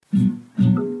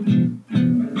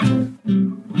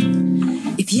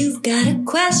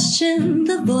question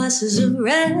the voices of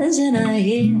resin I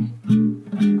hear.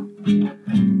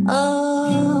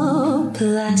 Oh,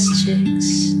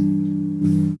 plastics.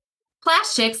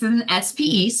 Plastics is an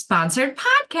SPE sponsored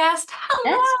podcast.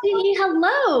 Hello. SPE,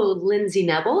 hello, Lindsay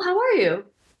Nebel. How are you?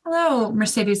 Hello,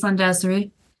 Mercedes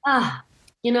Landesri.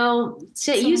 You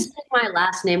saying my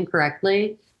last name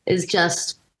correctly is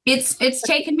just... It's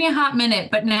taken me a hot minute,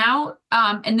 but now,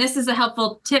 and this is a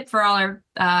helpful tip for all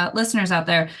our listeners out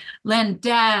there,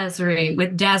 Landesri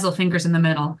with dazzle fingers in the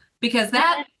middle, because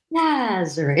that's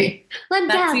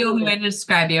the only way to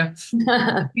describe you.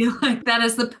 I feel like that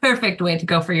is the perfect way to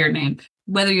go for your name,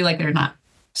 whether you like it or not.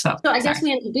 So I guess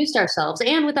we introduced ourselves,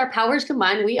 and with our powers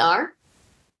combined, we are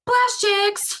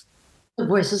Plastics, the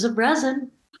voices of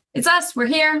resin. It's us. We're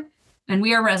here, and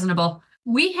we are resinable.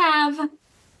 We have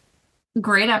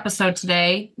great episode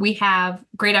today. We have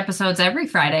great episodes every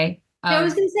Friday. I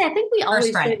was going to say, I think we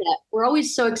always say that. We're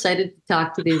always so excited to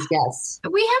talk to these guests.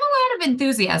 We have a lot of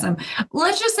enthusiasm.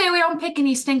 Let's just say we don't pick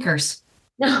any stinkers.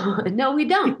 No, we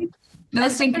don't. No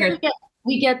stinkers.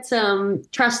 We get some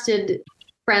trusted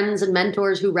friends and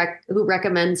mentors who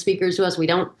recommend speakers to us.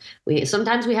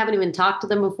 Sometimes we haven't even talked to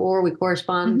them before. We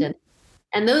correspond,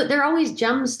 and they're always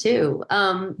gems too.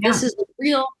 This is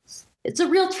it's a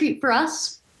real treat for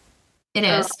us. It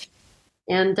is.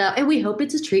 And we hope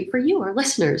it's a treat for you, our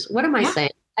listeners. What am I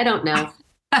saying? I don't know.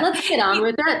 Let's get on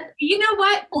with it. You know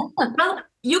what? Well,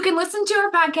 you can listen to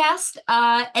our podcast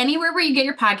anywhere where you get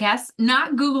your podcasts,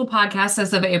 not Google Podcasts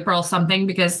as of April something,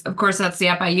 because, of course, that's the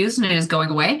app I use and it is going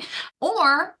away.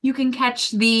 Or you can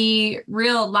catch the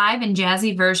real live and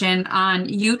jazzy version on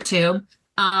YouTube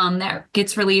that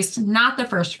gets released not the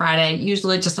first Friday,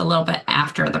 usually just a little bit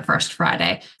after the first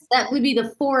Friday. That would be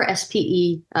the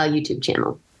 4SPE YouTube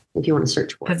channel, if you want to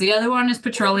search for it. Because the other one is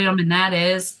petroleum, and that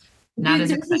is not as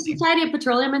exciting. Does the Society of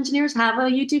Petroleum Engineers have a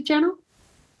YouTube channel?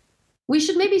 We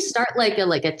should maybe start like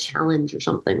a challenge or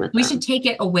something with We should take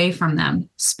it away from them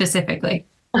specifically.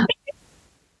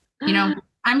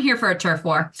 I'm here for a turf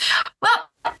war. Well,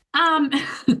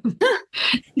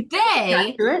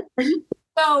 today.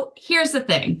 So here's the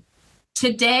thing.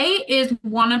 Today is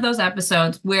one of those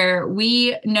episodes where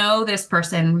we know this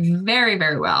person very,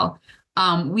 very well.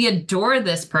 We adore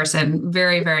this person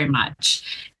very, very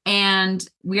much. And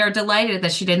we are delighted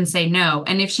that she didn't say no.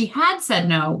 And if she had said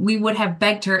no, we would have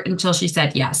begged her until she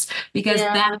said yes, because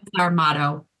that's our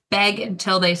motto. Beg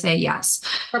until they say yes.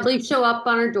 Probably show up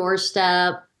on her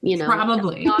doorstep,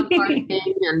 Probably.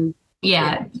 And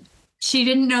She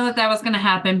didn't know that was going to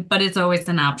happen, but it's always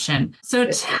an option. So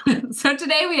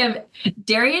today we have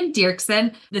Darien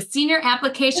Dierksen, the Senior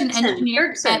Application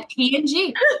Engineer at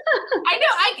P&G. I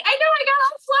know, I got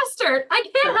all flustered. I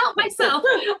can't help myself.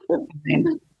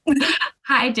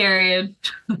 Hi, Darien.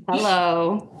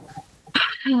 Hello.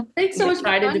 Thanks so much.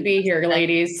 Excited to be here,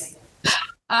 ladies.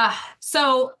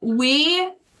 So we,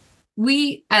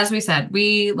 as we said,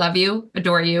 we love you,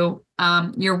 adore you.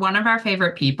 You're one of our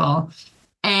favorite people.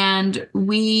 And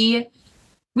we've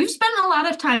spent a lot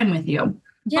of time with you,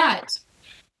 but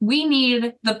we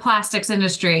need the plastics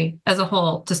industry as a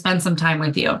whole to spend some time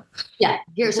with you. Yeah.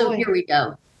 Here we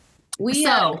go.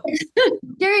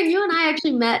 Darien, you and I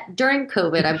actually met during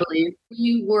COVID, I believe.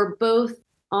 You were both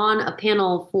on a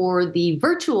panel for the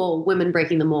virtual Women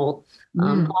Breaking the Mold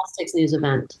plastics news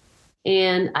event.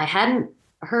 And I hadn't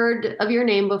heard of your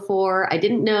name before. I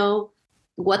didn't know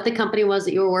what the company was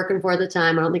that you were working for at the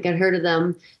time. I don't think I'd heard of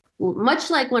them.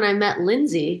 Much like when I met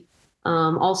Lindsay,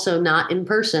 also not in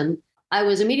person, I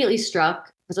was immediately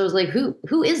struck because I was like,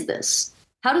 who is this?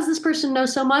 How does this person know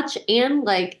so much? And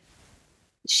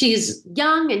she's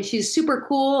young and she's super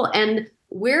cool. And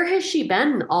where has she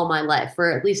been all my life,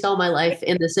 or at least all my life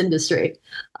in this industry?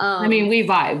 We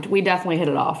vibed. We definitely hit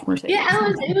it off, Mercedes.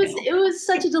 Yeah, it was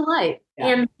such a delight. Yeah.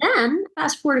 And then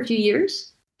fast forward a few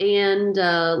years, and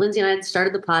Lindsay and I had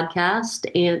started the podcast,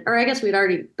 or I guess we'd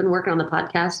already been working on the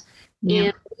podcast,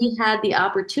 and we had the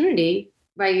opportunity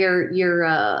by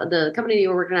the company you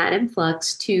were working at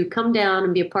Influx to come down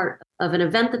and be a part of an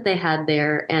event that they had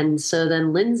there. And so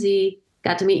then Lindsay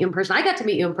got to meet you in person. I got to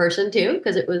meet you in person too,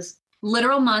 because it was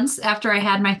literal months after I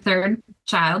had my third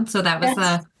child. So that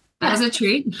was a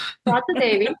treat. Brought the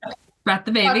baby. Brought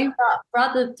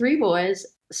the three boys.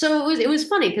 So it was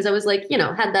funny because I was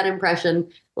had that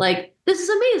impression, this is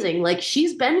amazing.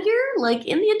 She's been here,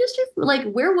 in the industry.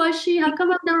 Where was she? How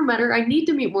come I've never met her? I need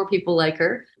to meet more people like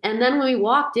her. And then when we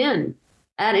walked in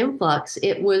at Influx,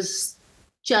 it was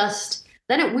just,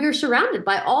 we were surrounded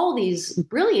by all these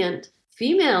brilliant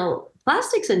female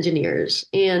plastics engineers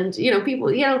and, people,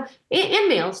 and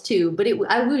males too. But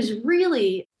I was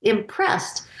really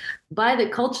impressed by the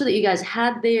culture that you guys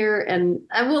had there. And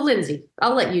well, Lindsay,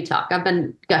 I'll let you talk. I've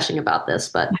been gushing about this,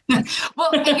 but.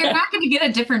 Well, you're not going to get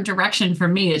a different direction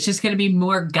from me. It's just going to be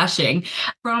more gushing.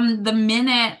 From the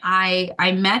minute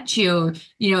I met you,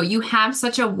 you have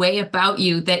such a way about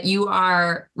you that you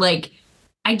are like,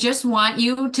 I just want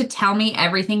you to tell me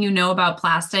everything you know about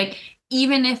plastic,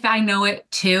 even if I know it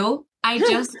too.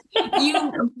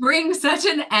 You bring such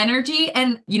an energy.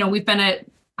 And, we've been at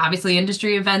obviously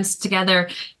industry events together.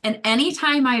 And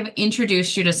anytime I've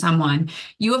introduced you to someone,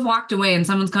 you have walked away and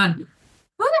someone's gone,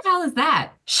 who the hell is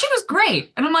that? She was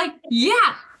great. And I'm like,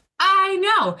 yeah, I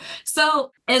know.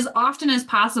 So as often as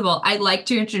possible, I like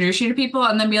to introduce you to people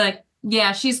and then be like,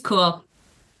 yeah, she's cool.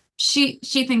 She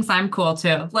thinks I'm cool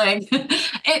too. Like,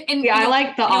 I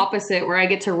like the opposite where I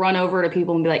get to run over to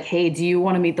people and be like, hey, do you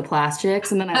want to meet the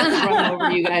plastics? And then I run over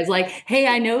to you guys like, hey,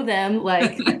 I know them.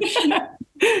 Like,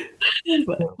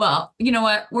 well, you know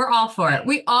what? We're all for it.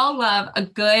 We all love a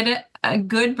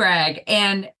good brag,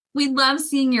 and we love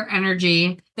seeing your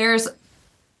energy. I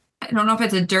don't know if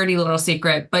it's a dirty little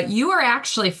secret, but you are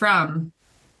actually from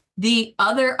the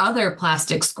other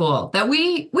plastic school that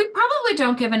we probably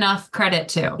don't give enough credit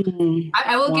to. Mm-hmm.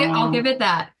 I'll give it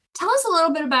that. Tell us a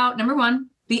little bit about, number one,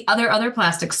 the other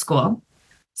plastic school.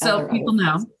 So people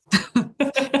know.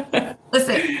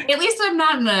 Listen, at least I'm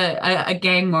not in a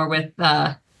gang war with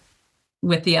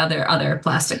the other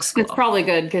plastic school. It's probably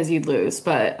good because you'd lose,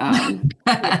 but and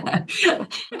then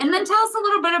tell us a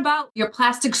little bit about your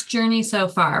plastics journey so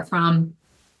far, from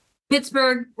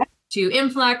Pittsburgh to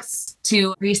Influx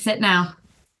to where you sit now.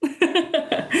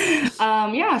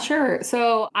 Yeah, sure.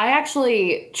 So I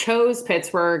actually chose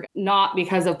Pittsburgh not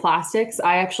because of plastics.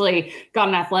 I actually got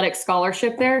an athletic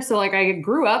scholarship there. So like I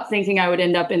grew up thinking I would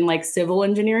end up in like civil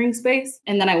engineering space.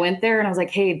 And then I went there and I was like,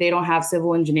 hey, they don't have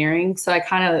civil engineering. So I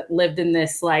kind of lived in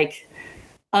this like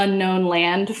unknown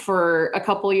land for a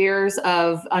couple years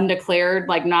of undeclared,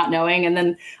 like not knowing. And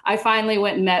then I finally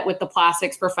went and met with the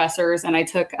plastics professors and I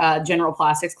took a general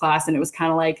plastics class, and it was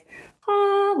kind of like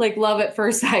love at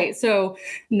first sight. So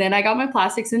then I got my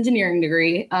plastics engineering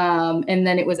degree. And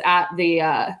then it was at the,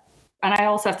 and I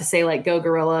also have to say, like, go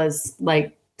Gorillas,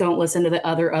 like, don't listen to the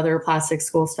other plastic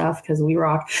school stuff because we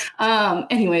rock.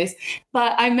 Anyways,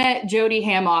 but I met Jody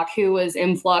Hammock, who was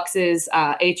Influx's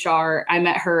HR. I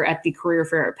met her at the career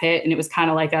fair at Pitt, and it was kind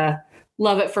of like a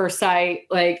love at first sight,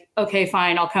 like, okay,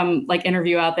 fine, I'll come like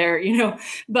interview out there,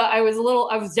 but I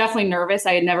was definitely nervous.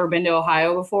 I had never been to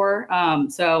Ohio before.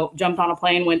 So jumped on a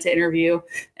plane, went to interview.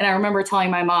 And I remember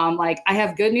telling my mom, like, I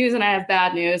have good news and I have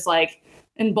bad news. Like,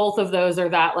 and both of those are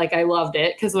that, like, I loved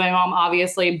it. Cause my mom,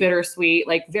 obviously bittersweet,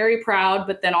 like very proud,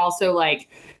 but then also like,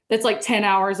 that's like 10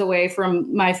 hours away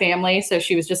from my family. So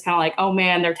she was just kind of like, oh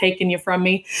man, they're taking you from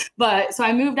me. But so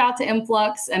I moved out to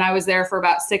Influx and I was there for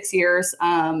about 6 years.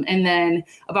 And then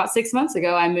about 6 months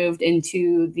ago, I moved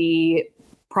into the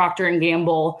Procter and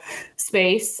Gamble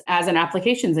space as an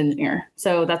applications engineer.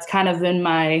 So that's kind of been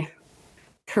my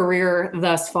career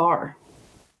thus far.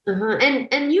 Uh-huh.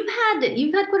 And you've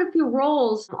had quite a few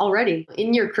roles already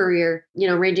in your career,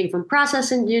 ranging from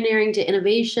process engineering to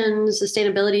innovation,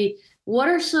 sustainability. What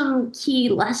are some key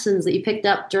lessons that you picked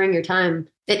up during your time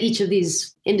at each of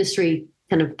these industry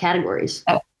kind of categories?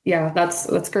 Yeah, that's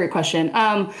a great question.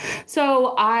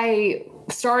 So I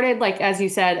started, like, as you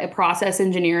said, a process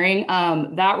engineering.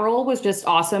 That role was just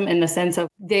awesome in the sense of,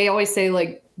 they always say,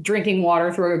 like, drinking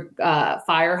water through a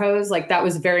fire hose. Like, that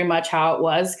was very much how it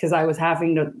was, because I was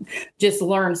having to just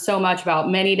learn so much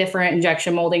about many different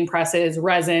injection molding presses,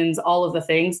 resins, all of the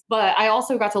things. But I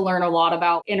also got to learn a lot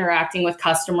about interacting with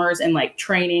customers and like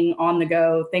training on the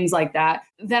go, things like that.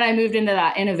 Then I moved into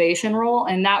that innovation role,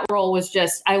 and that role was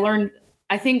just,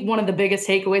 I think one of the biggest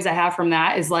takeaways I have from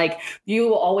that is, like, you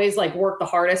will always like work the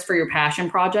hardest for your passion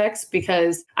projects,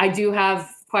 because I do have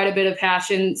quite a bit of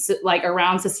passion, like,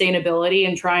 around sustainability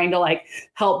and trying to like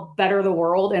help better the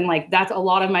world. And like, that's a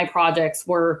lot of my projects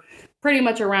were pretty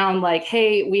much around like,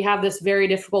 hey, we have this very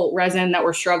difficult resin that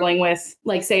we're struggling with.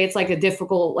 Like, say it's like a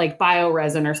difficult like bio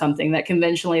resin or something that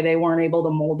conventionally they weren't able to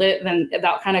mold it. Then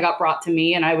that kind of got brought to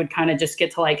me, and I would kind of just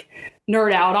get to like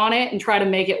nerd out on it and try to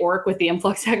make it work with the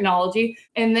Influx technology.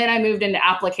 And then I moved into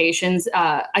applications.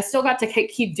 I still got to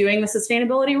keep doing the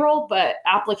sustainability role, but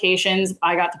applications,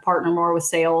 I got to partner more with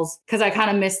sales because I kind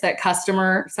of missed that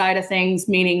customer side of things,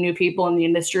 meeting new people in the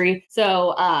industry.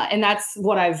 So, and that's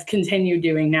what I've continued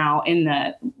doing now in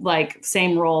the like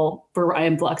same role for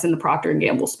Influx in the Procter and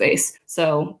Gamble space.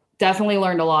 So definitely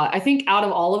learned a lot. I think out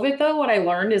of all of it though, what I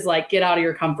learned is like, get out of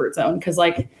your comfort zone. Cause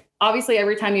like, obviously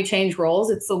every time you change roles,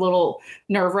 it's a little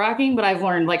nerve wracking, but I've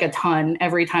learned like a ton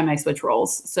every time I switch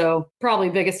roles. So probably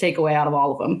biggest takeaway out of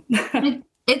all of them.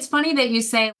 It's funny that you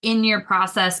say in your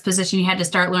process position, you had to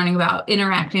start learning about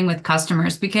interacting with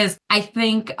customers, because I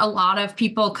think a lot of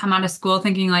people come out of school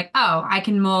thinking like, oh, I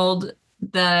can mold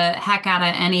the heck out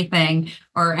of anything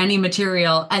or any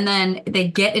material. And then they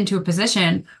get into a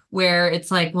position where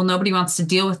it's like, well, nobody wants to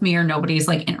deal with me, or nobody's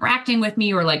like interacting with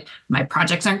me, or like my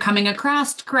projects aren't coming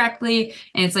across correctly.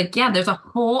 And it's like, yeah, there's a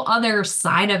whole other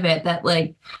side of it that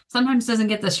like sometimes doesn't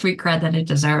get the street cred that it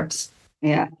deserves.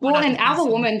 Yeah. Well, and as a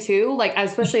woman too, like,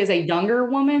 especially as a younger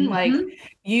woman, like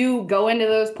you go into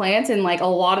those plants and like a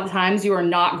lot of times you are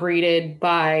not greeted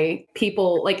by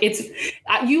people. Like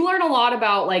you learn a lot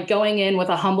about like going in with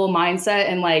a humble mindset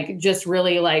and like just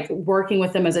really like working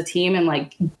with them as a team and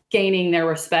like gaining their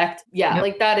respect. Yeah. Yep.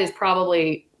 Like that is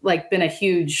probably like been a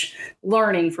huge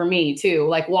learning for me too,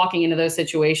 like walking into those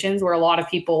situations where a lot of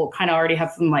people kind of already have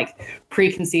some like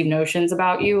preconceived notions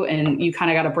about you, and you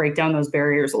kind of got to break down those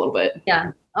barriers a little bit.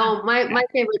 Yeah. Oh, my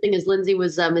favorite thing is Lindsay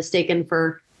was mistaken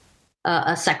for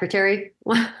a secretary.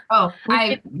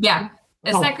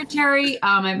 Secretary.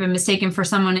 I've been mistaken for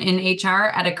someone in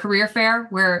HR at a career fair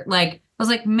where like, I was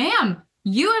like, ma'am,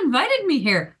 you invited me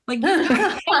here. Like, you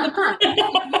know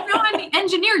I'm the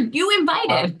engineer you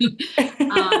invited.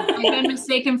 I've been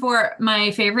mistaken for, my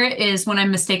favorite is when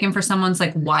I'm mistaken for someone's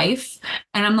like wife.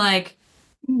 And I'm like,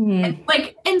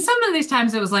 like, and some of these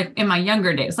times it was like in my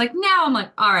younger days, like now I'm like,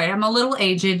 all right, I'm a little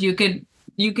aged. You could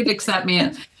accept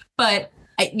me. But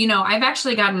I've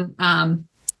actually gotten,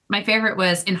 my favorite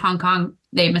was in Hong Kong.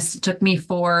 They mistook me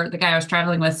for the guy I was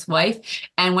traveling with's wife.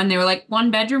 And when they were like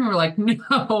 1 bedroom, we were like,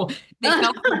 no, they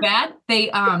felt so bad. They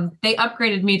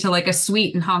upgraded me to like a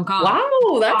suite in Hong Kong.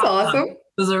 Wow, that's awesome. It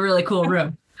was a really cool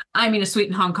room. I mean, a suite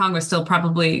in Hong Kong was still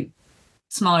probably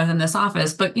smaller than this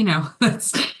office, but it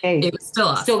was still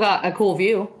awesome. Still got a cool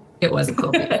view. It was a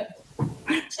cool view.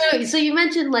 So you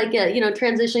mentioned like,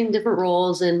 transitioning different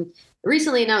roles, and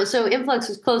recently now, so Influx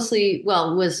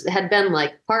had been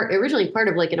like originally part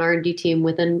of like an R&D team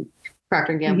within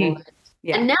Procter & Gamble. Mm-hmm.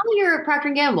 Yeah. And now you're at Procter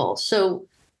 & Gamble. So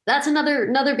that's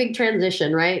another big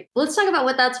transition, right? Let's talk about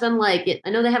what that's been like. I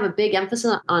know they have a big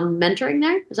emphasis on mentoring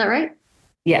there. Is that right?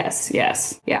 Yes.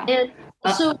 Yeah. And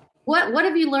so what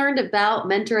have you learned about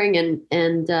mentoring,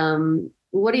 and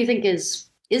what do you think is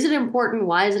it important?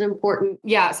 Why is it important?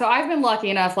 Yeah. So I've been lucky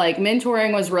enough, like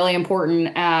mentoring was really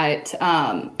important at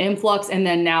Influx, and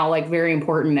then now like very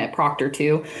important at Procter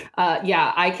too.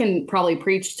 I can probably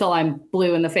preach till I'm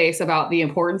blue in the face about the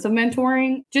importance of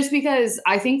mentoring, just because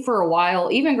I think for a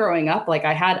while, even growing up, like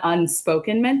I had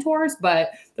unspoken mentors,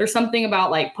 but there's something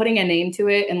about like putting a name to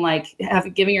it and like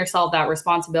giving yourself that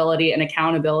responsibility and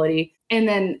accountability. And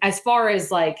then as far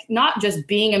as like not just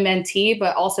being a mentee,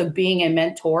 but also being a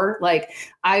mentor, like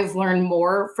I've learned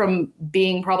more from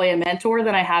being probably a mentor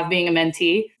than I have being a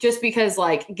mentee, just because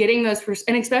like getting those,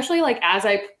 and especially like as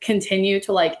I continue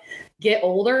to like get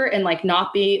older and like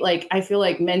not be like, I feel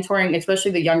like mentoring,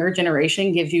 especially the younger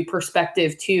generation, gives you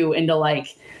perspective too into like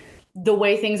the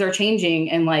way things are changing,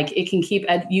 and like it can keep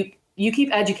you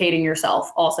keep educating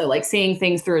yourself also, like seeing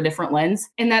things through a different lens.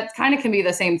 And that kind of can be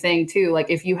the same thing too. Like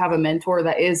if you have a mentor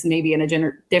that is maybe in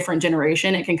a different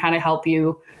generation, it can kind of help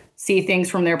you see things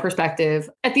from their perspective.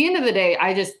 At the end of the day,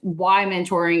 why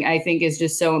mentoring I think is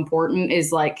just so important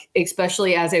is like,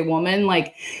 especially as a woman,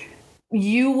 like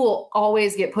you will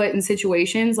always get put in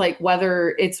situations, like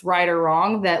whether it's right or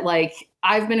wrong, that like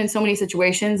I've been in so many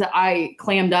situations that I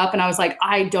clammed up and I was like,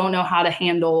 I don't know how to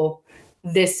handle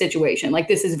this situation. Like,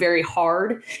 this is very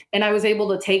hard. And I was able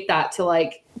to take that to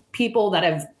like people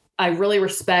that I really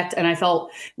respect, and I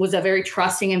felt was a very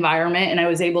trusting environment. And I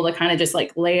was able to kind of just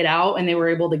like lay it out, and they were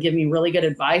able to give me really good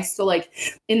advice. So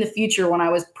like in the future, when I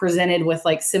was presented with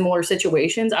like similar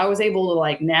situations, I was able to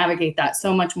like navigate that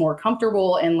so much more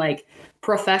comfortable and like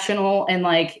professional, and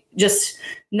like just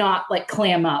not like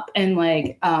clam up. And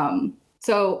like,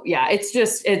 so yeah,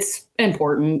 it's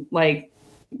important. Like,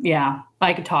 yeah,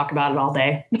 I could talk about it all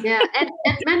day. Yeah. And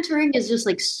mentoring is just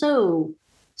like so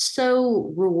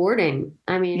rewarding.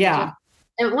 I mean, yeah.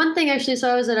 And one thing actually,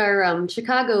 so I was at our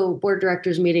Chicago board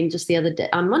directors meeting just the other day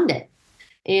on Monday,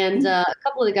 and a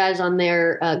couple of the guys on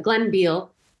there, Glenn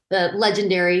Beal, the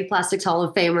legendary Plastics Hall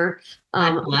of Famer,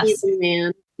 amazing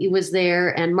man. he was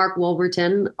there, and Mark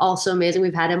Wolverton, also amazing.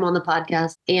 We've had him on the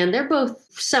podcast, and they're both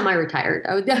semi-retired.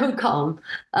 I would call him.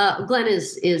 Glenn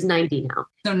is 90 now.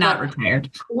 So not retired.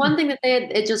 One thing that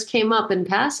it just came up in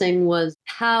passing was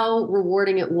how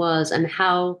rewarding it was, and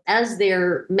how, as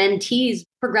their mentees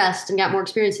progressed and got more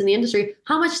experience in the industry,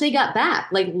 how much they got back,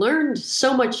 like learned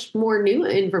so much more new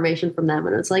information from them.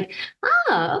 And it's like,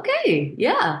 okay,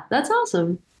 yeah, that's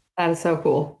awesome. That is so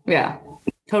cool. Yeah,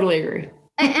 totally agree.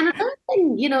 And another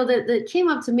thing, that came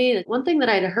up to me, one thing that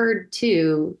I'd heard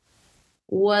too,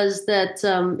 was that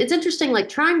it's interesting, like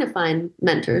trying to find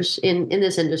mentors in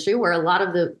this industry where a lot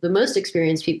of the most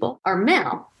experienced people are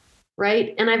male,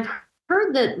 right? And I've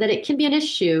heard that it can be an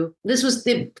issue.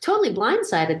 It totally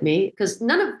blindsided me, because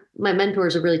none of my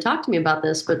mentors have really talked to me about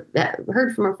this, but I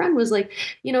heard from a friend was like,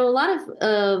 a lot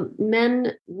of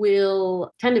men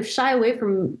will kind of shy away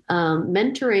from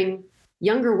mentoring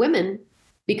younger women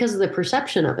because of the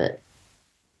perception of it.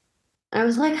 I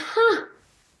was like,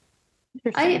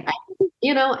 two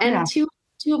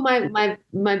of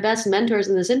my best mentors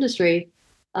in this industry,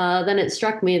 then it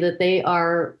struck me that they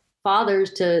are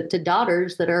fathers to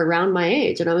daughters that are around my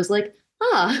age. And I was like,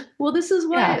 well, this is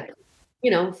why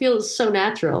it feels so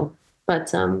natural.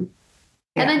 But and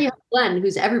then you have Glenn,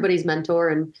 who's everybody's mentor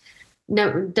and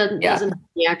doesn't have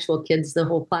any actual kids, the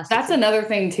whole plastic. That's another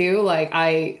thing too. Like,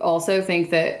 I also think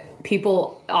that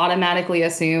people automatically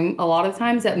assume a lot of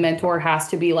times that mentor has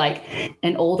to be like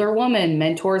an older woman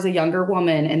mentors a younger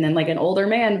woman, and then like an older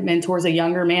man mentors a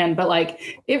younger man. But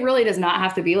like, it really does not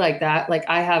have to be like that. Like,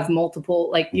 I have multiple,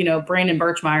 like, Brandon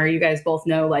Birchmeyer, you guys both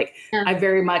know, like, I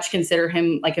very much consider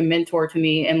him like a mentor to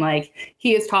me. And like,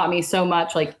 he has taught me so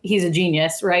much. Like, he's a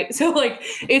genius, right? So like,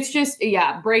 it's just,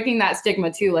 breaking that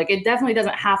stigma too. Like, it definitely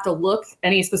doesn't have to look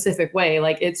any specific way.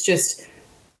 Like, it's just,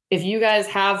 if you guys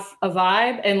have a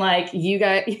vibe and like you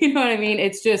guys, you know what I mean?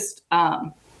 It's just,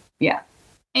 And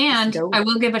I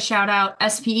will give a shout out.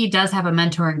 SPE does have a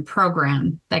mentoring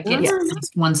program that gets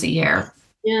released once a year.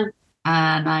 Yeah.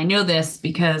 And I know this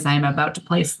because I'm about to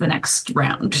place the next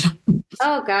round.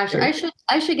 Oh gosh, I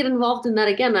should get involved in that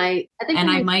again. I think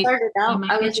when I started out,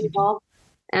 I was involved.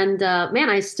 And man,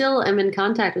 I still am in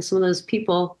contact with some of those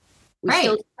people. We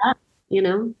still do that,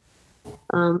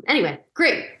 Anyway,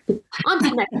 great. On to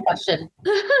the next question.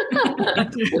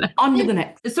 On to the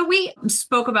next. So we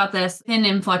spoke about this in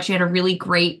Influx. You had a really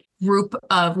great group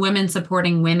of women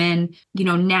supporting women.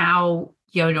 Now,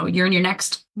 you're in your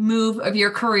next move of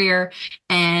your career.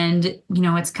 And,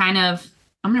 it's kind of,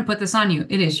 I'm going to put this on you.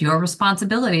 It is your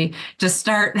responsibility to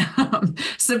start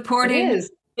supporting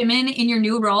women in your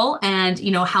new role and,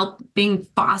 helping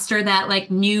foster that like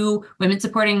new women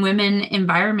supporting women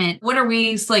environment. What are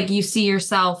ways like you see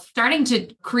yourself starting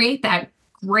to create that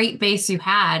great base you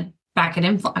had back at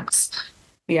Influx?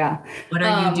 Yeah. What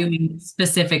are you doing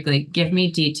specifically? Give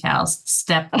me details.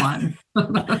 Step one.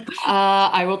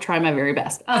 I will try my very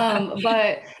best.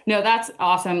 But no, that's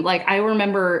awesome. Like, I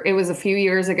remember it was a few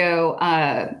years ago,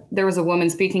 there was a woman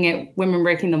speaking at Women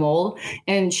Breaking the Mold,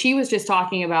 and she was just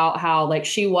talking about how like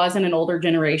she was in an older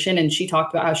generation, and she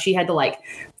talked about how she had to like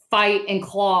fight and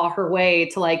claw her way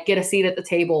to like get a seat at the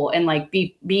table and like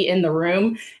be in the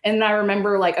room. And I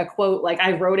remember like a quote, like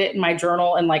I wrote it in my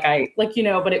journal, and like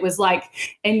but it was like,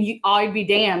 I'd be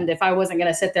damned if I wasn't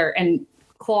going to sit there and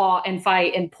claw and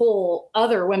fight and pull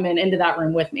other women into that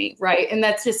room with me. Right. And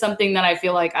that's just something that I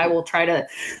feel like I will try to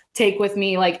take with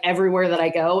me like everywhere that I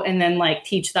go, and then like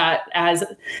teach that as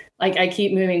like I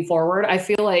keep moving forward. I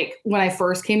feel like when I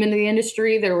first came into the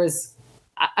industry,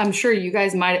 I'm sure you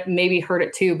guys might maybe heard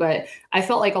it too, but I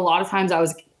felt like a lot of times I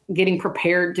was getting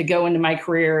prepared to go into my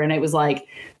career, and it was like,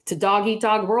 it's a dog eat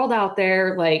dog world out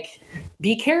there. Like,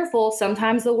 be careful.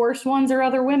 Sometimes the worst ones are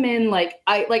other women.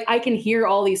 I can hear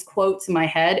all these quotes in my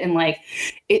head, and like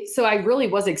it. So I really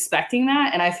was expecting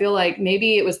that. And I feel like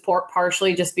maybe it was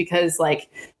partially just because like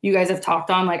you guys have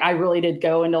talked on, like I really did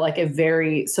go into like a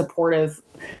very supportive,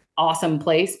 awesome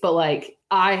place. But like,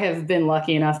 I have been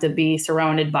lucky enough to be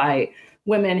surrounded by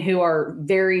women who are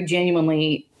very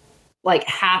genuinely like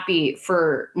happy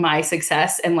for my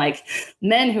success, and like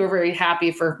men who are very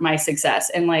happy for my success.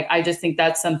 And like, I just think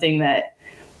that's something that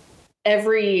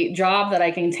every job that I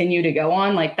continue to go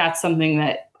on, like that's something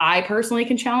that I personally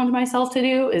can challenge myself to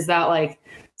do, is that like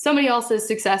somebody else's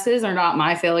successes are not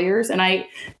my failures. And I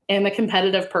am a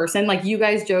competitive person. Like, you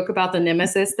guys joke about the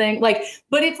nemesis thing, like,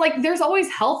 but it's like, there's always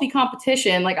healthy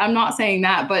competition. Like, I'm not saying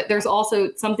that, but there's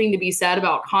also something to be said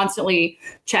about constantly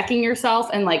checking yourself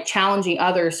and like challenging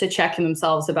others to check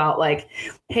themselves about like,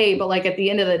 hey, but like at the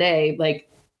end of the day, like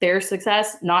their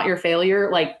success, not your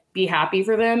failure, like be happy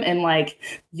for them. And like,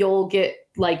 you'll get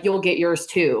yours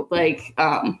too. Like,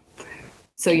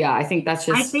 So yeah, I think that's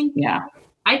just,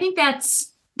 I think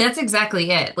that's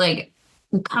exactly it. Like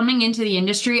coming into the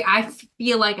industry, I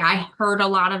feel like I heard a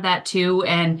lot of that too.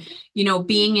 And,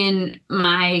 being in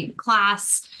my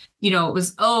class, it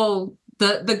was,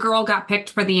 the girl got picked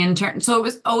for the intern. So it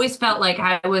was always felt like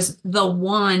I was the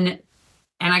one,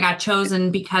 and I got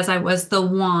chosen because I was the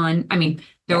one. I mean,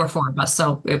 there were 4 of us,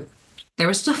 so there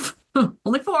was still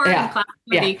only 4 in the class.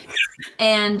 Yeah.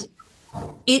 And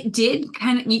it did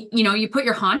kind of, you put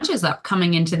your haunches up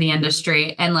coming into the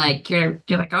industry, and like, you're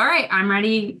like, all right, I'm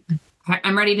ready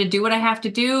to do what I have to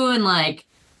do. And like,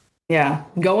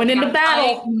 going into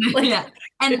battle. Yeah.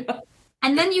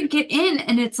 And then you get in,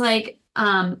 and it's like,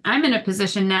 I'm in a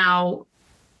position now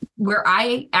where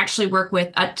I actually work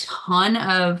with a ton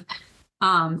of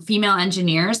female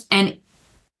engineers, and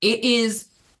it is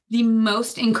the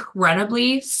most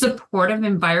incredibly supportive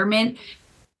environment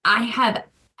I have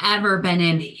ever been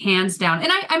in, hands down.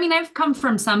 And I mean, I've come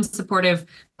from some supportive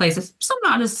places, some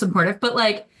not as supportive, but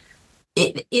like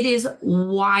it is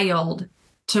wild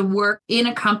to work in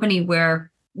a company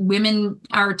where women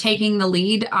are taking the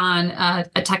lead on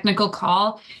a technical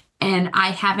call. And I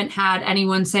haven't had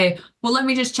anyone say, well, let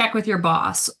me just check with your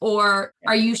boss, or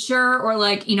are you sure? Or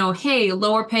like, hey,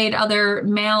 lower paid other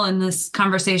male in this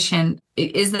conversation.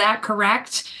 Is that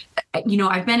correct?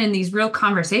 I've been in these real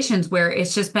conversations where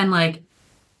it's just been like,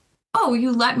 oh,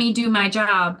 you let me do my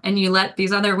job, and you let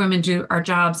these other women do our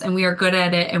jobs, and we are good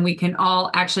at it, and we can all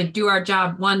actually do our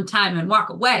job one time and walk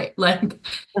away. Like,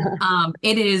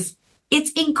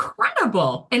 it's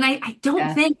incredible. And I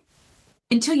don't think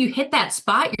until you hit that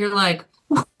spot, you're like,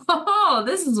 oh,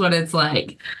 this is what it's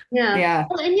like. Yeah.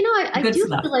 Well, and I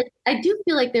do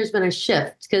feel like there's been a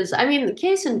shift, because I mean,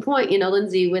 case in point,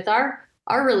 Lindsay, with our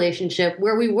relationship,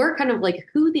 where we were kind of like,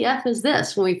 who the F is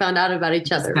this, when we found out about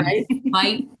each other, right?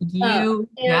 Fight you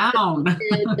down.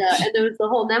 and there was the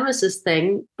whole nemesis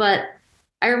thing. But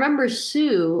I remember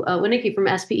Sue Winnicky from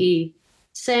SPE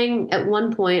saying at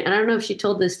one point, and I don't know if she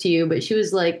told this to you, but she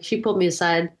was like, she pulled me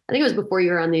aside, I think it was before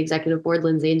you were on the executive board,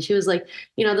 Lindsay, and she was like,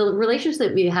 the relationship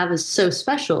that we have is so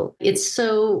special. It's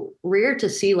so rare to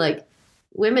see like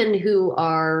women who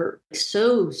are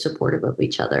so supportive of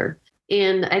each other.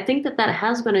 And I think that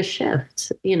has been a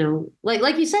shift,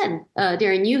 like you said,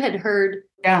 Darren, you had heard,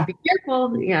 be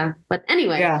careful. Yeah. But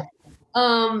anyway,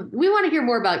 we want to hear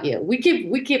more about you. We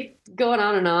keep going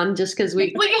on and on just because you're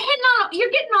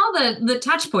getting all the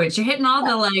touch points. You're hitting all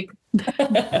the like,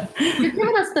 you're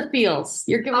giving us the feels.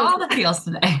 You're giving all the feels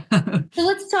today. So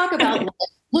let's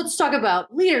talk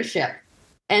about leadership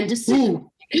and decision.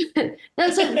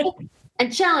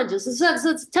 And challenges.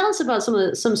 So tell us about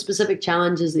some specific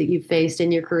challenges that you've faced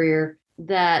in your career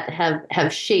that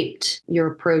have shaped your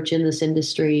approach in this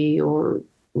industry, or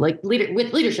like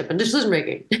with leadership and decision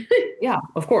making. Yeah,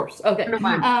 of course. Okay.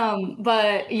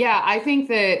 But yeah, I think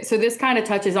that, so this kind of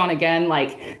touches on, again,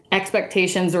 like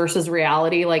expectations versus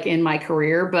reality, like in my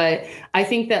career. But I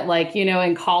think that like,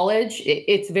 in college,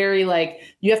 it's very like,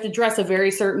 you have to dress a very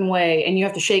certain way, and you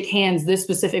have to shake hands this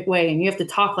specific way, and you have to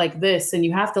talk like this, and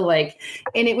you have to like,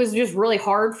 and it was just really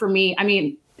hard for me. I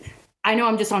mean, I know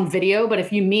I'm just on video, but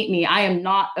if you meet me, I am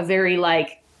not a very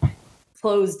like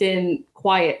closed in,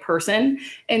 quiet person.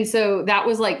 And so that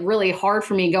was like really hard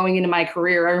for me going into my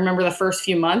career. I remember the first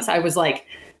few months I was like,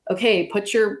 okay,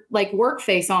 put your like work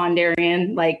face on,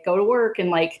 Darien, like go to work and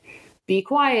like be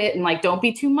quiet and like don't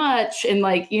be too much. And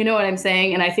like, you know what I'm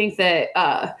saying? And I think that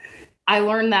I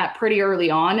learned that pretty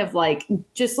early on, of like,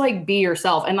 just like be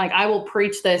yourself. And like, I will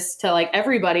preach this to like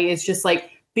everybody. It's just like,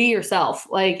 be yourself.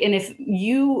 Like, and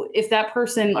if that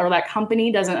person or that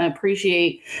company doesn't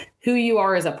appreciate who you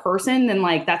are as a person, then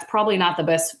like, that's probably not the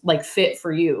best like fit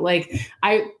for you. Like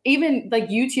even like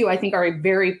you two, I think are a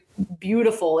very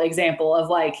beautiful example of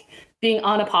like being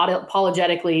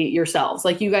unapologetically yourselves.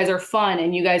 Like you guys are fun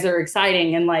and you guys are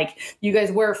exciting and like you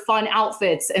guys wear fun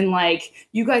outfits and like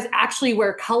you guys actually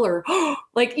wear color.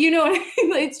 Like, you know what I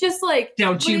mean? It's just like,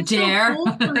 don't you dare.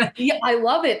 So cool yeah, I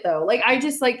love it though. Like I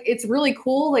just like, it's really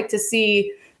cool like to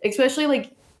see, especially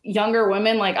like younger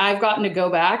women. Like I've gotten to go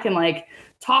back and like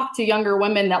talk to younger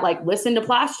women that like listen to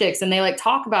Plastics and they like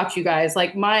talk about you guys.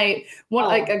 Like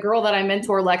like a girl that I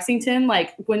mentor, Lexington,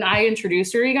 like when I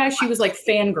introduced her to you guys, she was like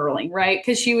fangirling, right?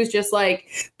 Because she was just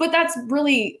like, but that's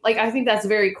really like, I think that's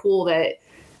very cool that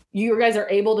you guys are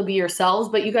able to be yourselves,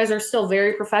 but you guys are still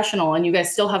very professional and you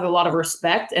guys still have a lot of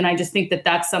respect. And I just think that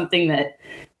that's something that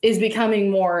is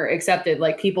becoming more accepted,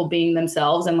 like people being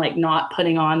themselves and like not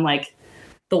putting on like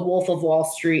the Wolf of Wall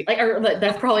Street, like, or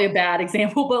that's probably a bad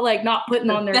example, but like not putting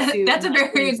on their suit. That's a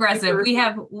very aggressive. We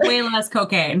have way less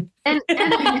cocaine. And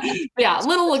yeah, a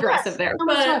little aggressive there.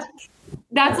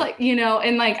 that's like,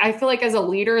 and like, I feel like as a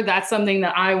leader, that's something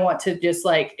that I want to just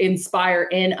like inspire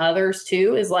in others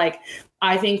too, is like,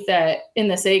 I think that in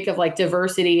the sake of like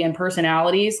diversity and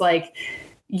personalities, like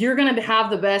you're going to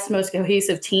have the best, most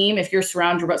cohesive team if you're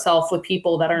surrounding yourself with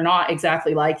people that are not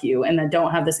exactly like you and that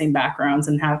don't have the same backgrounds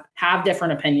and have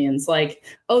different opinions. Like,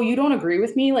 oh, you don't agree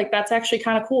with me? Like, that's actually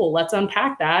kind of cool. Let's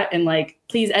unpack that and like,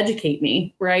 please educate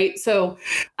me. Right. So,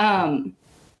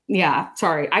 yeah,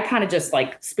 sorry. I kind of just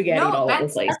like spaghettied all over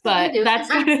the place, but that's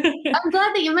I'm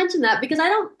glad that you mentioned that, because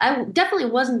I definitely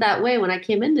wasn't that way when I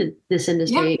came into this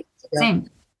industry. Yeah, same.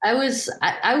 I was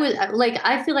like,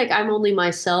 I feel like I'm only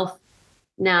myself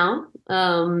now,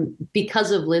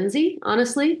 because of Lindsay.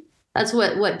 Honestly, that's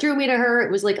what drew me to her. It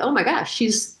was like, oh my gosh,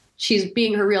 she's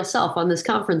being her real self on this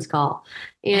conference call.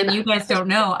 And you guys don't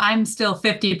know, I'm still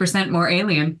 50% more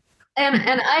alien.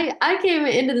 And I came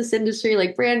into this industry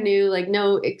like brand new, like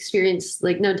no experience,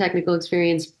 like no technical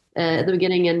experience at the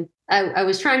beginning. And I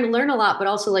was trying to learn a lot, but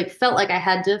also like felt like I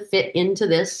had to fit into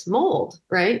this mold,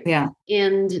 right? Yeah.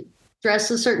 And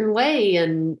dress a certain way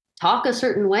and talk a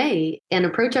certain way and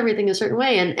approach everything a certain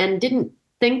way, and didn't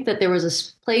think that there was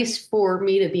a place for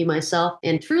me to be myself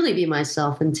and truly be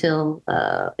myself until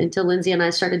Lindsay and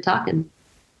I started talking.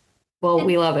 Well,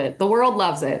 we love it. The world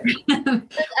loves it. And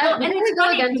here we go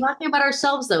again, talking about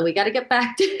ourselves, though. We got to get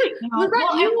back to you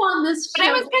on this show. But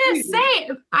I was going to say,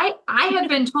 I have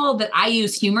been told that I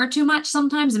use humor too much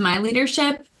sometimes in my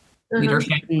leadership.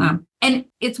 And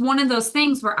it's one of those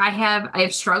things where I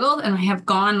have struggled, and I have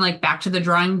gone like back to the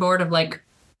drawing board of like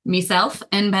myself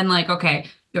and been like, okay,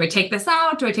 do I take this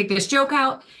out? Do I take this joke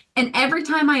out? And every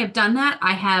time I have done that,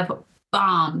 I have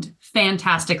bombed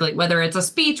fantastically, whether it's a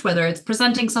speech, whether it's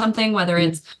presenting something, whether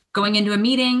it's going into a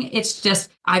meeting. It's just,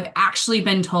 I've actually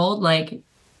been told, like,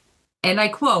 and I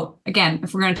quote again,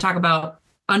 if we're going to talk about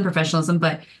unprofessionalism,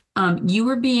 but you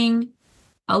were being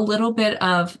a little bit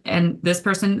of, and this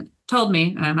person told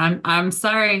me, and I'm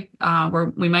sorry,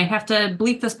 we might have to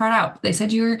bleep this part out. They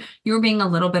said you were being a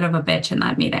little bit of a bitch in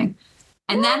that meeting.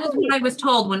 And that is what I was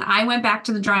told when I went back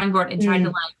to the drawing board and tried to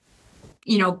like,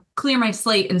 clear my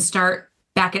slate and start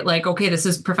back at like, okay, this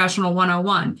is professional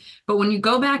 101. But when you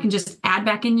go back and just add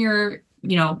back in your,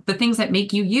 the things that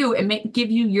make you and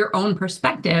give you your own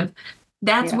perspective,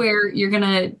 that's where you're going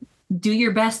to do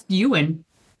your best Ewan.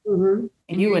 Mm-hmm.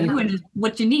 And Ewan is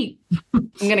what you need.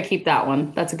 I'm going to keep that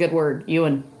one. That's a good word.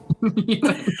 Ewan.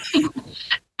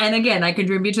 And again, I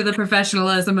contribute to the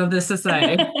professionalism of this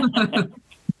society.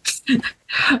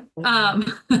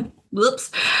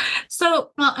 Whoops.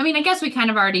 So, well, I mean, I guess we kind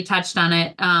of already touched on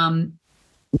it.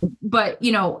 But,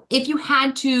 if you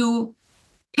had to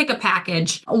pick a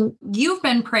package, you've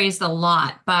been praised a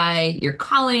lot by your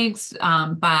colleagues,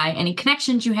 by any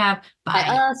connections you have, by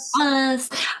us,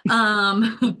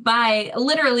 by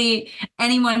literally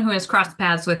anyone who has crossed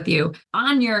paths with you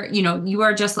on your, you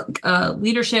are just like a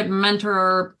leadership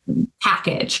mentor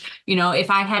package. If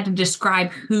I had to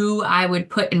describe who I would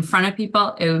put in front of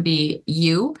people, it would be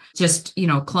you, just,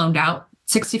 cloned out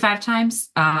 65 times.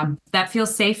 That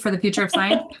feels safe for the future of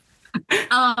science.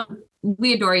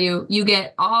 We adore you. You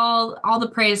get all the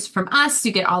praise from us.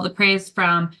 You get all the praise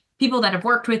from people that have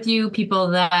worked with you, people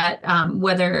that,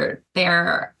 whether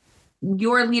they're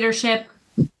your leadership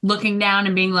looking down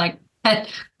and being like, that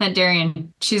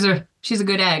Darien, she's a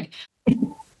good egg.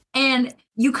 And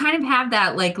you kind of have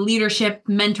that like leadership,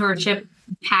 mentorship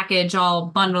package all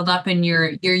bundled up in your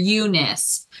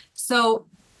you-ness. So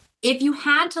if you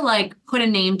had to like put a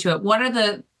name to it, what are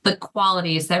the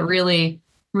qualities that really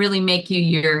make you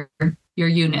your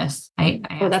you-ness?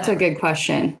 That's a good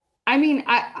question. I mean,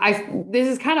 I this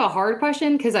is kind of a hard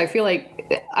question because I feel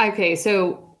like, okay,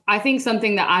 so I think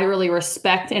something that I really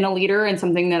respect in a leader and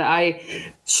something that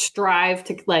I strive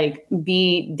to like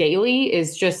be daily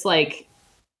is just like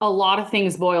a lot of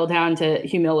things boil down to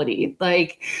humility.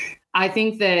 Like, I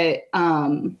think that,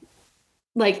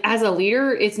 like as a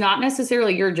leader, it's not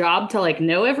necessarily your job to like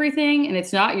know everything, and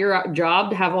it's not your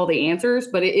job to have all the answers,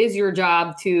 but it is your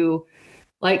job to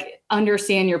like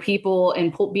understand your people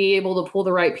and be able to pull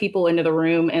the right people into the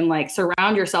room and like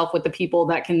surround yourself with the people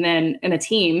that can then, in a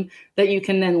team that you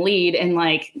can then lead and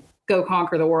like go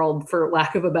conquer the world, for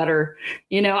lack of a better,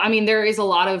 I mean, there is a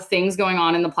lot of things going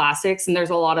on in the plastics, and there's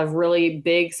a lot of really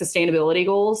big sustainability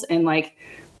goals. And like,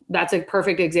 that's a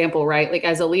perfect example, right? Like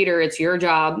as a leader, it's your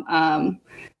job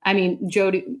I mean,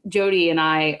 Jody and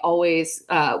I always,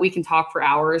 we can talk for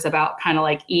hours about kind of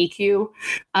like EQ.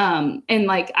 And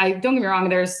like, I don't get me wrong,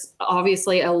 there's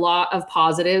obviously a lot of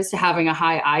positives to having a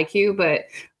high IQ, but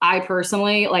I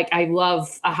personally, like, I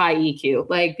love a high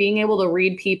EQ, like being able to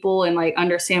read people and like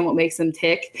understand what makes them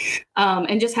tick.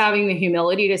 And just having the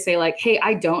humility to say like, hey,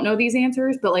 I don't know these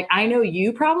answers, but like, I know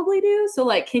you probably do. So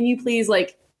like, can you please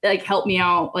like help me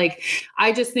out? Like,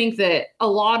 I just think that a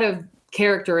lot of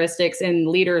characteristics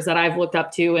in leaders that I've looked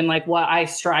up to and like what I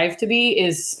strive to be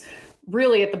is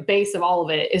really at the base of all of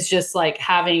it is just like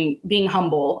being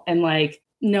humble and like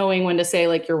knowing when to say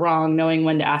like you're wrong, knowing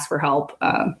when to ask for help.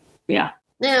 Yeah.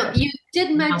 Now, you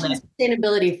did mention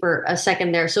sustainability for a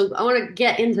second there, so I want to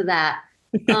get into that.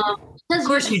 Of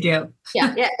course you do.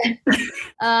 Yeah.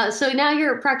 So now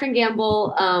you're at Procter &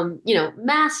 Gamble,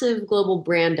 massive global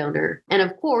brand owner. And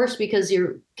of course, because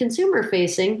you're consumer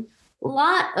facing, a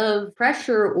lot of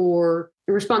pressure or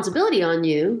responsibility on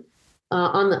you,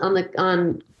 on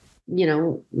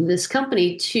this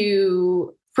company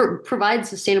to provide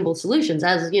sustainable solutions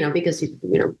because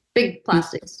big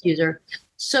plastics user.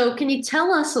 So can you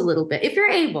tell us a little bit, if you're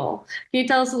able, can you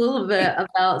tell us a little bit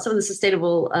about some of the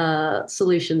sustainable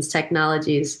solutions,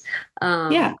 technologies,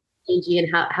 and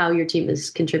how your team is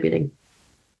contributing?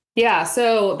 Yeah,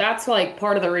 so that's like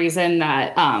part of the reason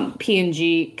that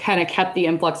P&G kind of kept the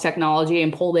influx technology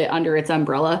and pulled it under its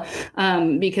umbrella,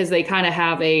 because they kind of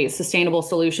have a sustainable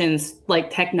solutions like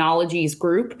technologies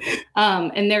group.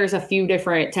 And there's a few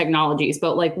different technologies,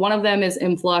 but like one of them is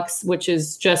influx, which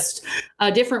is just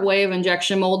a different way of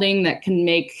injection molding that can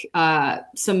make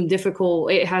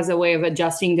it has a way of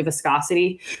adjusting to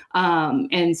viscosity.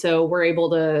 And so we're able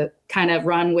to kind of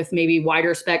run with maybe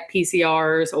wider spec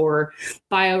PCRs or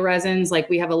bioresins. Like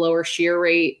we have a lower shear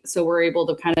rate. So we're able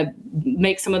to kind of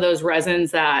make some of those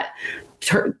resins that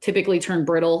typically turn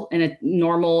brittle in a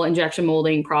normal injection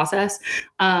molding process.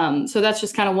 So that's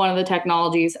just kind of one of the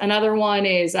technologies. Another one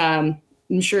is, I'm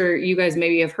sure you guys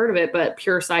maybe have heard of it, but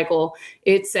Pure Cycle.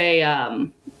 It's a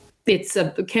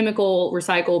chemical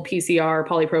recycled PCR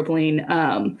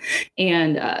polypropylene,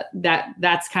 and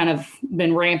that's kind of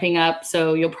been ramping up.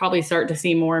 So you'll probably start to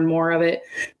see more and more of it.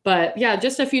 But yeah,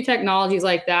 just a few technologies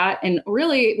like that. And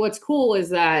really, what's cool is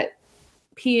that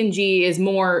P&G is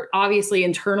more obviously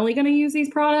internally going to use these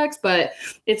products, but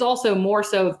it's also more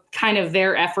so kind of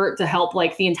their effort to help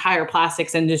like the entire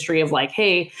plastics industry of like,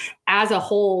 hey, as a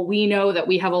whole, we know that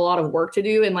we have a lot of work to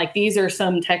do. And like, these are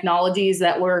some technologies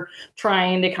that we're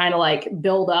trying to kind of like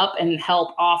build up and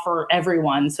help offer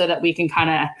everyone so that we can kind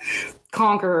of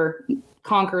conquer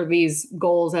these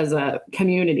goals as a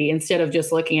community instead of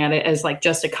just looking at it as like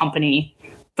just a company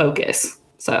focus.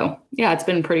 So yeah, it's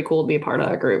been pretty cool to be a part of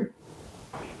that group.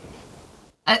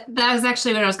 That was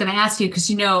actually what I was going to ask you, because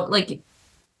like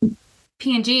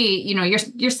P&G,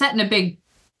 you're setting a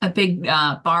big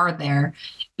bar there,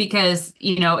 because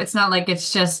it's not like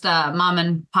it's just a mom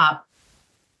and pop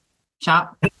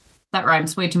shop. That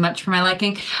rhymes way too much for my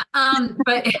liking.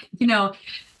 But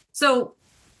so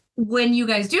when you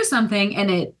guys do something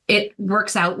and it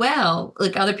works out well,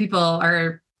 like other people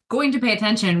are going to pay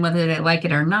attention whether they like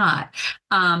it or not.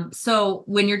 So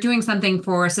when you're doing something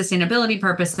for sustainability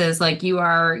purposes, like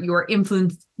you're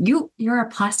a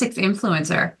plastics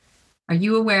influencer. Are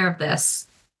you aware of this?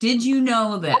 Did you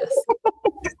know this?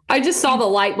 I just saw the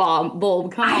light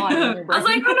bulb come on. I was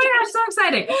like, oh my gosh, so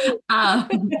exciting.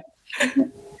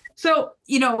 So,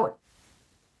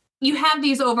 you have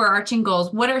these overarching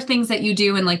goals. What are things that you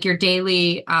do in like your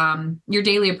daily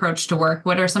approach to work?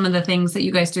 What are some of the things that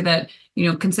you guys do that,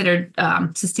 considered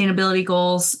sustainability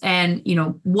goals, and,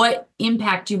 what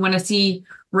impact do you want to see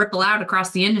ripple out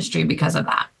across the industry because of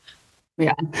that?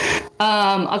 Yeah.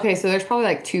 Okay. So there's probably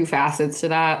like two facets to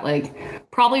that.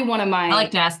 Like probably one of my, I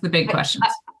like to ask the big questions.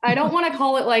 I don't want to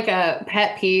call it like a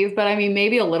pet peeve, but I mean,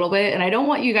 maybe a little bit. And I don't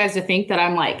want you guys to think that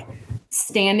I'm like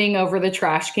standing over the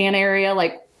trash can area,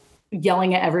 like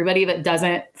yelling at everybody that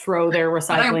doesn't throw their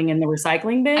recycling in the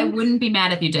recycling bin. I wouldn't be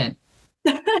mad if you did.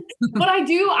 But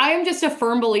I am just a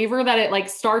firm believer that it like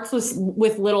starts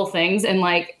with little things. And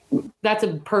like, that's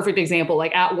a perfect example.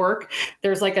 Like at work,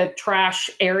 there's like a trash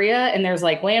area and there's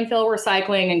like landfill,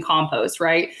 recycling, and compost,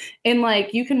 right? And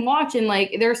like, you can watch and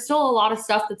like, there's still a lot of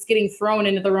stuff that's getting thrown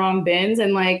into the wrong bins.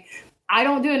 And like, I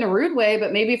don't do it in a rude way,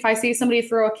 but maybe if I see somebody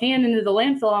throw a can into the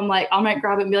landfill, I might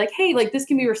grab it and be like, hey, like this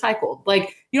can be recycled.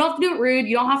 Like you don't have to do it rude.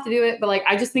 You don't have to do it. But like,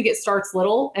 I just think it starts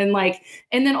little, and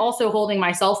then also holding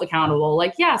myself accountable.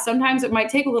 Like, yeah, sometimes it might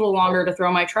take a little longer to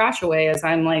throw my trash away as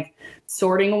I'm like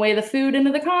sorting away the food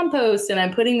into the compost and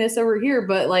I'm putting this over here.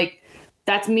 But like,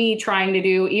 that's me trying to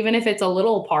do, even if it's a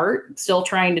little part, still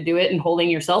trying to do it and holding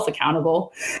yourself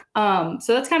accountable. So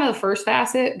that's kind of the first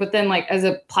facet. But then like as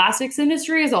a plastics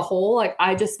industry as a whole, like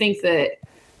I just think that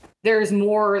there's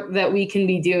more that we can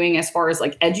be doing as far as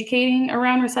like educating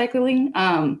around recycling.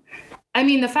 I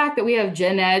mean, the fact that we have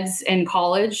gen eds in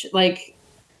college, like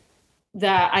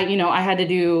that I had to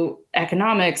do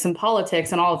economics and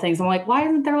politics and all the things. I'm like, why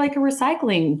isn't there like a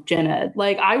recycling gen ed?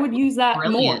 Like I would use that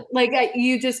more. Like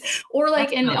or like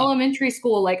that's in brilliant. Elementary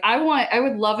school, like I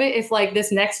would love it if like this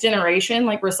next generation,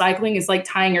 like recycling is like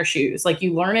tying your shoes. Like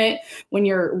you learn it when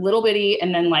you're little bitty.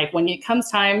 And then like when it comes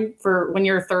time for when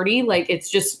you're 30, like it's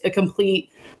just a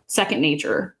complete second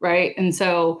nature. Right. And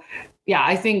so yeah,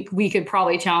 I think we could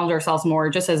probably challenge ourselves more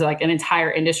just as like an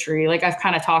entire industry. Like I've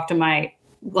kind of talked to my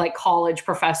like college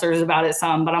professors about it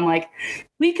some, but I'm like,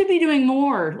 we could be doing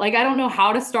more. Like, I don't know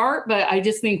how to start, but I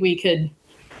just think we could,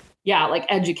 like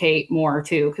educate more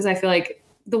too. Cause I feel like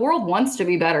the world wants to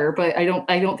be better, but I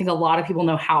don't think a lot of people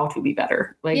know how to be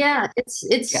better. Like,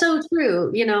 it's so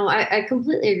true. I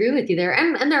completely agree with you there.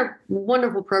 And there are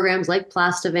wonderful programs like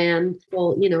Plastivan,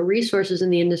 resources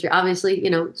in the industry, obviously,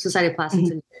 Society of Plastics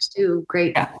Engineers too.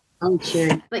 Great. Yeah.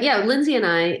 Sharing. But yeah, Lindsay and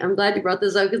I'm glad you brought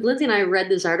this up because Lindsay and I read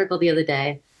this article the other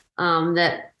day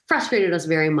that frustrated us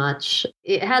very much.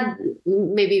 It had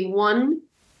maybe one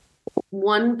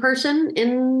person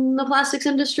in the plastics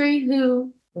industry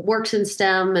who works in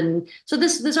STEM. And so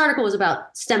this article was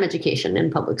about STEM education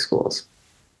in public schools.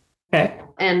 Okay.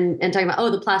 And talking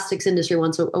about, the plastics industry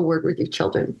wants a word with your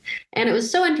children. And it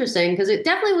was so interesting because it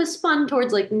definitely was spun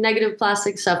towards like negative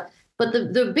plastic stuff. But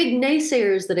the big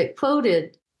naysayers that it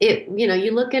quoted,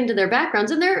 you look into their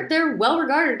backgrounds and they're well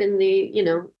regarded in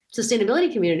the,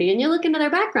 sustainability community, and you look into their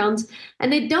backgrounds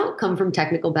and they don't come from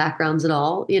technical backgrounds at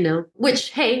all, which,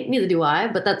 hey, neither do I,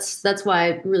 but that's why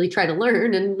I really try to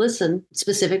learn and listen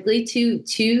specifically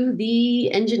to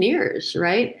the engineers,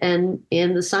 right? And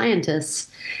the scientists.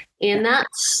 And that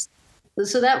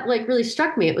like really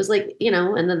struck me. It was like,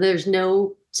 and then there's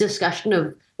no discussion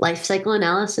of life cycle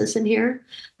analysis in here.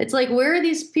 It's like, where are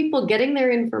these people getting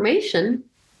their information?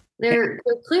 They're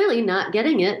clearly not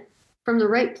getting it from the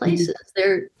right places.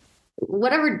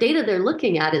 Whatever data they're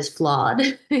looking at is flawed,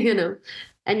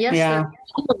 And yes, there are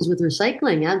problems with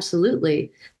recycling,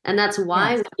 absolutely. And that's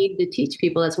why we need to teach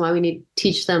people. That's why we need to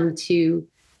teach them to,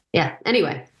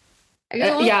 anyway.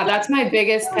 That's my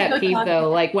biggest pet peeve though.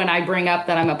 Like when I bring up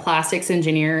that I'm a plastics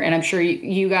engineer, and I'm sure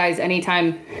you guys,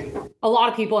 anytime a lot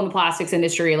of people in the plastics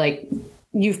industry, like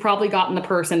you've probably gotten the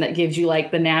person that gives you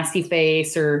like the nasty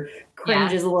face or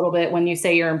cringes a little bit when you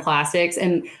say you're in plastics.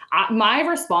 And my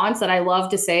response that I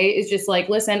love to say is just like,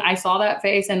 listen, I saw that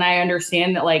face and I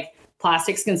understand that like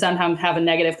plastics can sometimes have a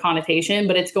negative connotation,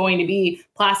 but it's going to be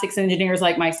plastics engineers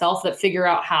like myself that figure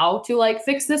out how to like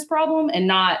fix this problem and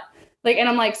not like, and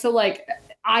I'm like, so like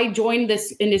I joined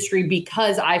this industry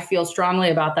because I feel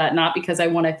strongly about that, not because I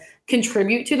want to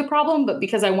contribute to the problem, but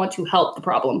because I want to help the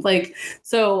problem. Like,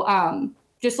 so,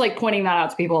 just like pointing that out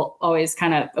to people always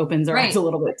kind of opens our eyes a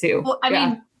little bit too. Well, I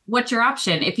mean, what's your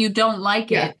option? If you don't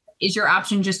like it, is your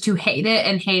option just to hate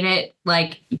it,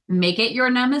 like make it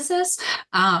your nemesis?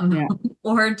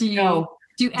 Or do you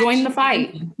join the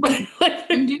fight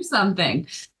and do something?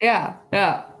 Yeah.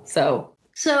 Yeah. So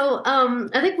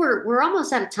I think we're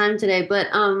almost out of time today, but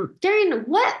Darien,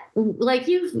 what, like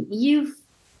you've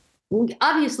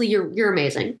obviously you're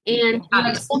amazing, and you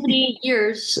have so many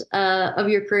years of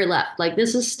your career left. Like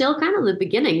this is still kind of the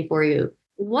beginning for you.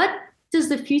 What does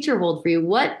the future hold for you?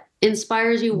 What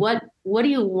inspires you? What do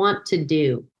you want to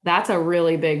do? That's a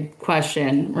really big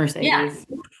question, Mercedes. Yeah.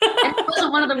 And it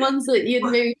wasn't one of the ones that you'd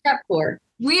maybe prep for.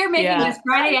 We are making this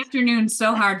Friday afternoon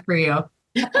so hard for you.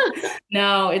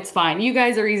 No, it's fine. You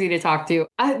guys are easy to talk to.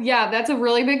 That's a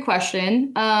really big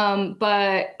question.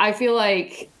 But I feel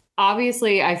like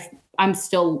obviously I'm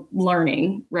still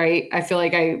learning, right? I feel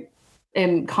like I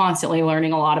am constantly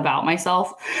learning a lot about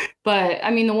myself. But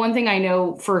I mean, the one thing I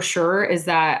know for sure is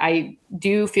that I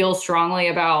do feel strongly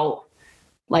about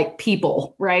like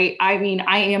people, right? I mean,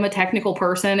 I am a technical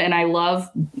person and I love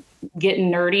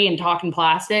getting nerdy and talking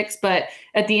plastics, but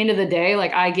at the end of the day,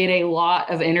 like I get a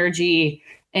lot of energy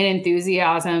and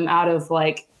enthusiasm out of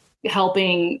like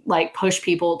helping like push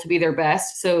people to be their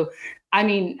best. So, I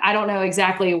mean, I don't know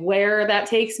exactly where that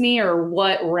takes me or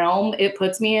what realm it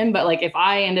puts me in, but like if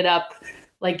I ended up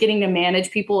like getting to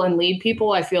manage people and lead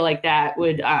people, I feel like that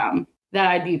would, that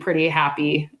I'd be pretty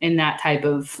happy in that type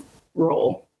of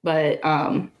role. But,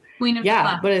 Queen of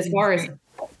but as far as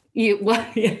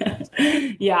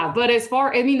Yeah. But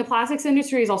the plastics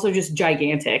industry is also just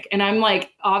gigantic. And I'm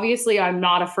like, obviously I'm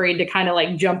not afraid to kind of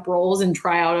like jump roles and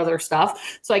try out other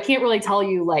stuff. So I can't really tell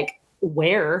you like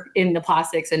where in the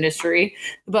plastics industry,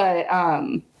 but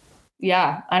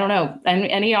yeah, I don't know. And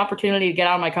any opportunity to get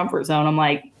out of my comfort zone, I'm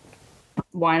like,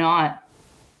 why not?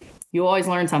 You always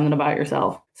learn something about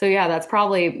yourself. So yeah, that's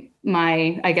probably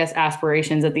my, I guess,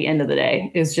 aspirations at the end of the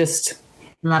day is just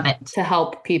love it to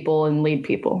help people and lead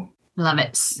people. Love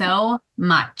it so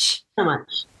much. So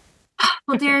much.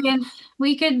 Well, Darien,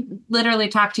 we could literally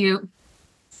talk to you.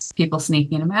 People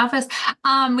sneaking into my office.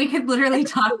 We could literally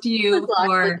talk to you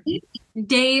for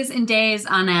days and days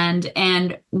on end,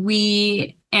 and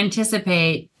we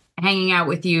anticipate hanging out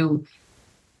with you.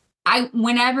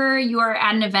 Whenever you are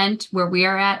at an event where we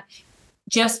are at,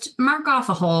 just mark off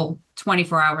a whole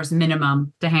 24 hours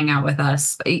minimum to hang out with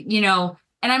us. And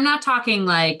I'm not talking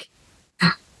like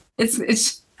it's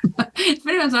if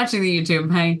anyone's watching the YouTube,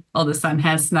 my oldest son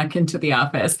has snuck into the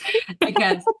office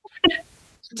because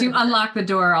to unlock the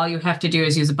door, all you have to do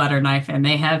is use a butter knife, and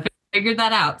they have figured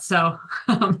that out. So,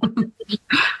 but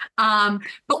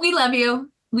we love you.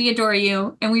 We adore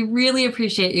you. And we really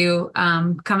appreciate you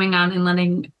coming on and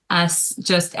letting us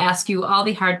just ask you all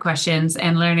the hard questions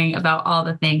and learning about all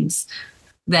the things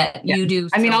that you do.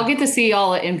 I mean, I'll get to see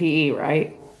y'all at MPE,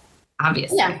 right?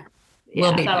 Obviously. Yeah.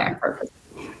 We'll be that'll there. be perfect.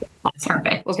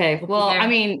 Perfect. Okay. Well, I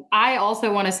mean, I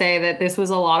also want to say that this was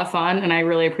a lot of fun, and I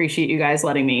really appreciate you guys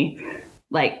letting me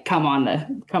come on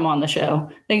the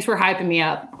show. Thanks for hyping me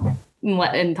up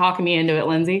and talking me into it,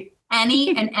 Lindsay.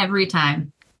 Any and every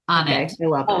time on it. I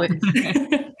love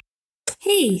it.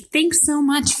 Hey, thanks so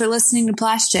much for listening to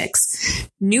Plastics.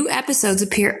 New episodes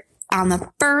appear on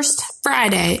the first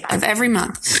Friday of every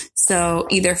month. So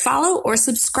either follow or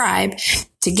subscribe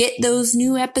to get those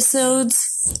new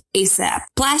episodes ASAP.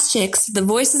 Plastics, the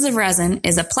Voices of Resin,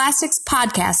 is a plastics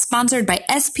podcast sponsored by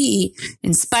SPE,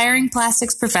 Inspiring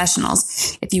Plastics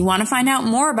Professionals. If you want to find out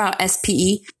more about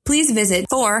SPE, please visit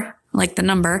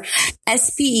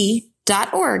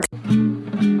SPE.org.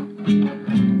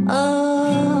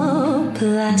 Oh,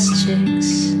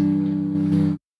 plastics.